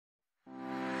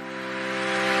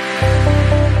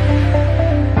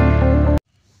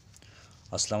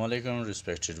अस्सलाम वालेकुम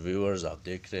respected viewers, आप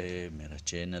देख रहे हैं मेरा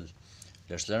channel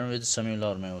let's learn with Samiullah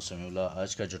और मैं हूं समीउल्लाह।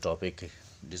 आज का जो टॉपिक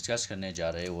डिस्कस करने जा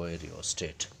रहे हैं वो है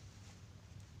रियोस्टेट।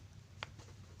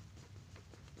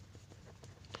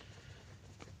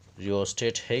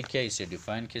 रियोस्टेट है क्या, इसे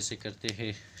डिफाइन कैसे करते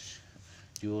हैं?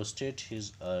 Rheostat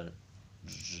is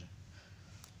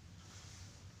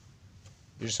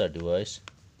it's a device,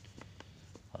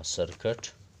 a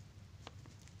circuit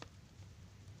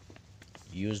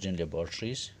used in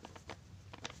laboratories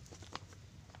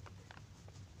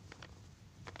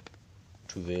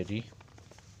to vary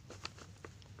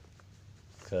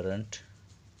current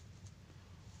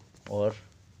or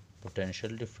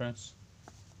potential difference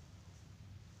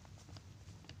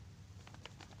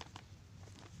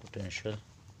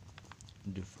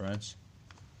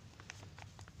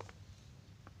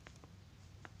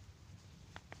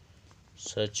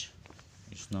such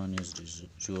is known as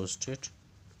rheostat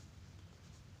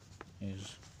is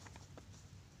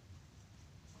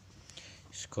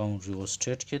इसको हम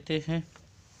रियोस्टेट कहते हैं।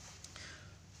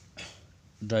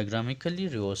 डायग्रामिकली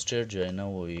रियोस्टेट जो है ना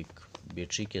वो एक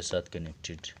बैटरी के साथ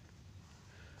कनेक्टेड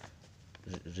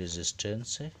रजिस्टर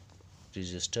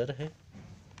है।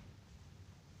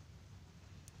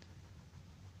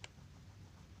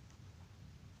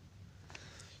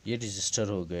 ये रजिस्टर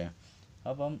हो गया।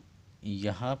 अब हम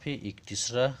यहाँ पे एक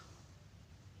तीसरा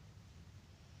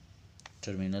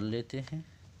टर्मिनल लेते हैं,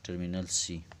 टर्मिनल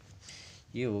सी।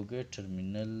 ये हो गया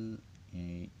टर्मिनल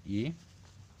ए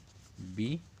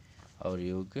बी और ये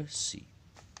हो गया सी।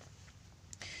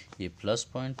 ये प्लस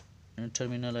पॉइंट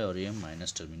टर्मिनल है और ये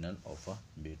minus terminal of a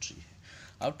battery है।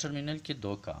 अब टर्मिनल के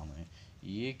दो काम हैं।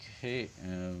 एक है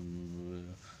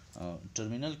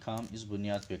टर्मिनल काम इस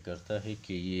बुनियाद पे करता है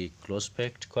कि ये क्लोज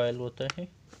पैक्ड कॉइल होता है।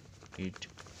 It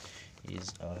is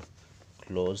a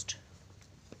closed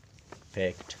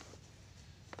packed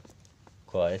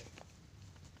coil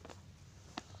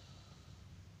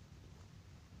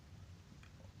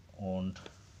owned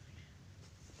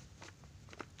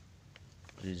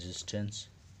resistance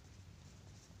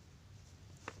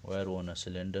wire on a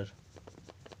cylinder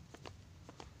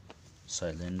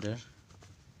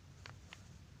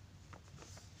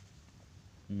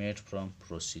made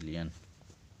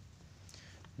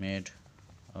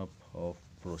up of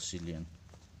porcelain।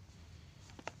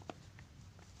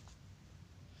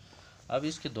 अब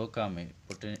इसके दो काम है।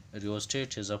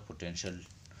 Rheostat is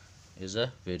a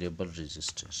variable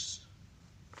resistance।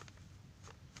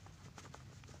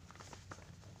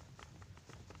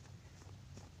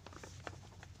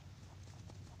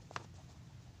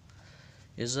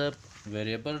 is a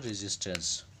variable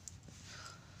resistance।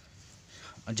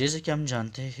 जैसे कि हम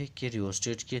जानते हैं कि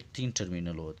रियोस्टेट के 3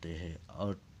 टर्मिनल होते हैं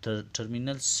और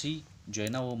टर्मिनल सी जो है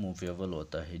ना वो मूवेबल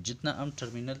होता है। जितना हम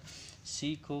टर्मिनल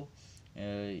सी को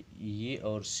ये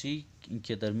और सी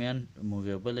के दरमियान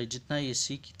मूवेबल है, जितना ये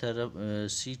सी की तरफ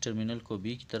सी टर्मिनल को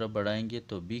बी की तरफ बढ़ाएंगे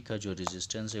तो बी का जो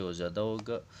रेजिस्टेंस है वो ज़्यादा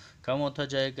होगा, कम होता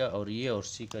जाएगा, और ये और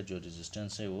सी का जो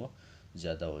रेजिस्टेंस है वो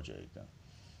ज़्यादा हो जाएगा।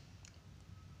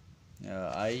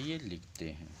 आइए लिखते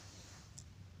हैं।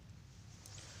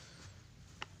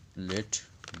 Late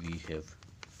we have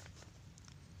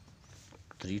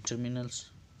 3 terminals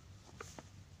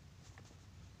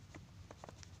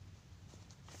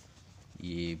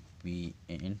A, B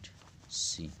and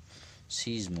C.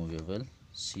 C is movable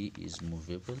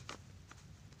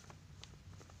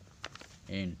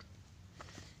and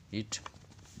it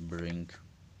bring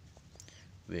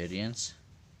variance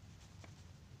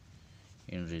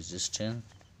in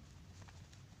resistance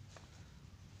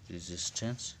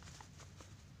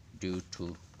due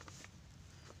to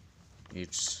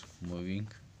its moving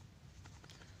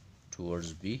towards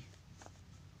B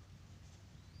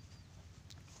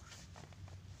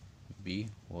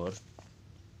or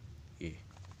A.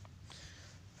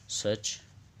 Such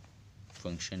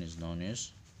function is known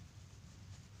as,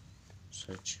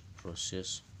 such process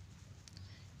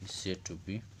is said to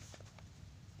be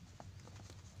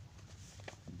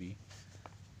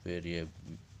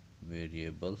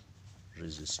variable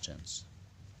resistance.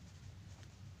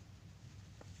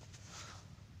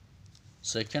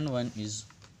 Second one is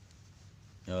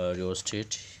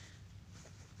rheostat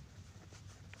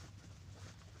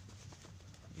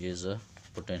is a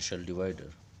potential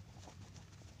divider।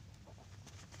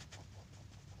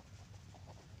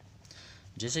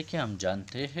 जैसे कि हम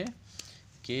जानते हैं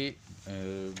कि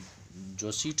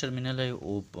जो C terminal है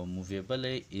वो movable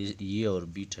है ये और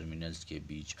बी टर्मिनल्स के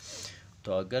बीच।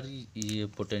 तो अगर ये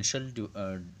पोटेंशियल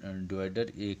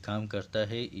डिवाइडर ये काम करता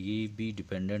है, ये भी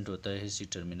डिपेंडेंट होता है सी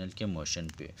टर्मिनल के मोशन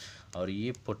पे, और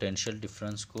ये पोटेंशियल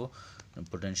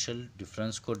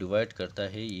डिफरेंस को डिवाइड करता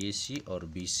है ए सी और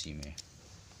बी सी में।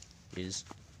 is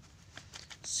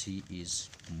C is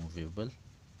movable,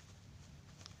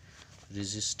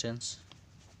 resistor,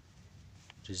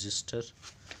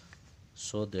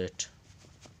 so that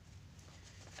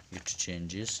it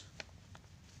changes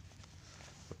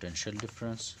potential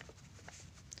difference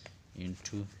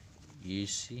into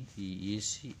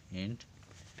EAC and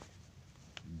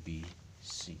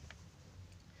BC.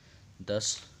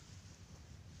 Thus,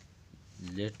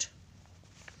 let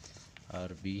R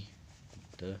be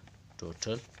the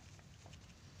total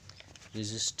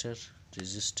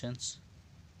resistance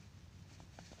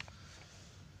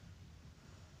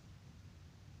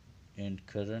and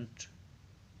current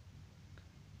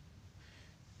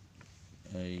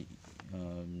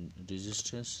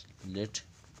resistance. Let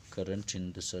current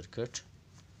in the circuit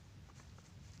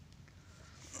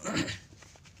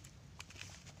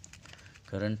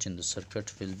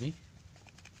will be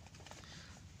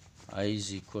I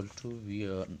is equal to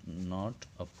V0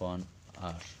 upon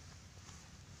R.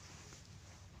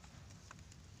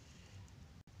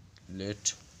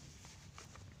 Let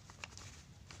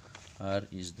R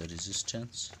is the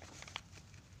resistance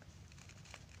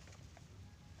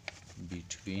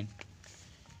between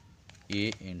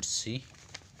A and C.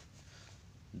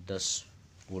 Thus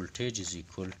voltage is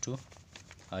equal to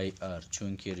IR.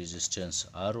 चूँकि resistance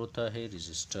R होता है,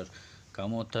 resistor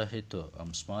कम होता है, तो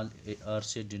हम small r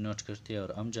से denote करते हैं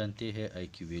और हम जानते हैं I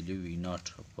की value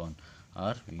V0 upon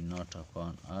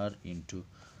R into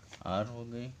R हो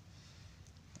गई।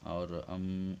 और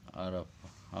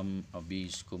हम अभी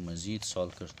इसको मज़ीद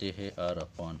सॉल्व करते हैं। R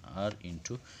upon R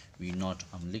into V0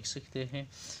 हम लिख सकते हैं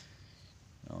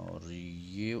और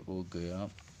ये हो गया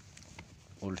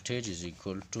voltage is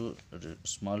equal to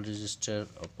small register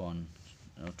upon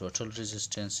total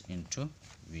resistance into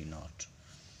V0।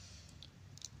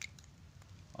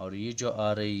 और ये जो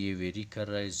आ रहा है ये वेरी कर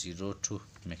रहा है 0 टू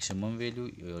मैक्सिमम वैल्यू,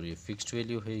 और ये फिक्स्ड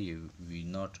वैल्यू है। ये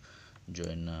V0 जो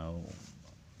है ना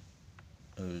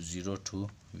 0 टू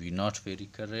V0 वेरी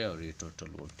कर रहा है, और ये टोटल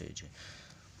वोल्टेज है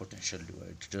पोटेंशियल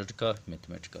डिवाइडर का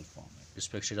मैथमेटिकल फॉर्म है।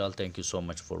 Respected all, thank you so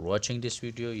much for watching this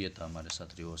video. ये था हमारे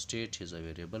साथ rheostat is a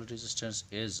variable resistance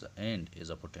as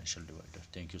a potential divider.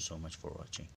 Thank you so much for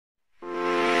watching.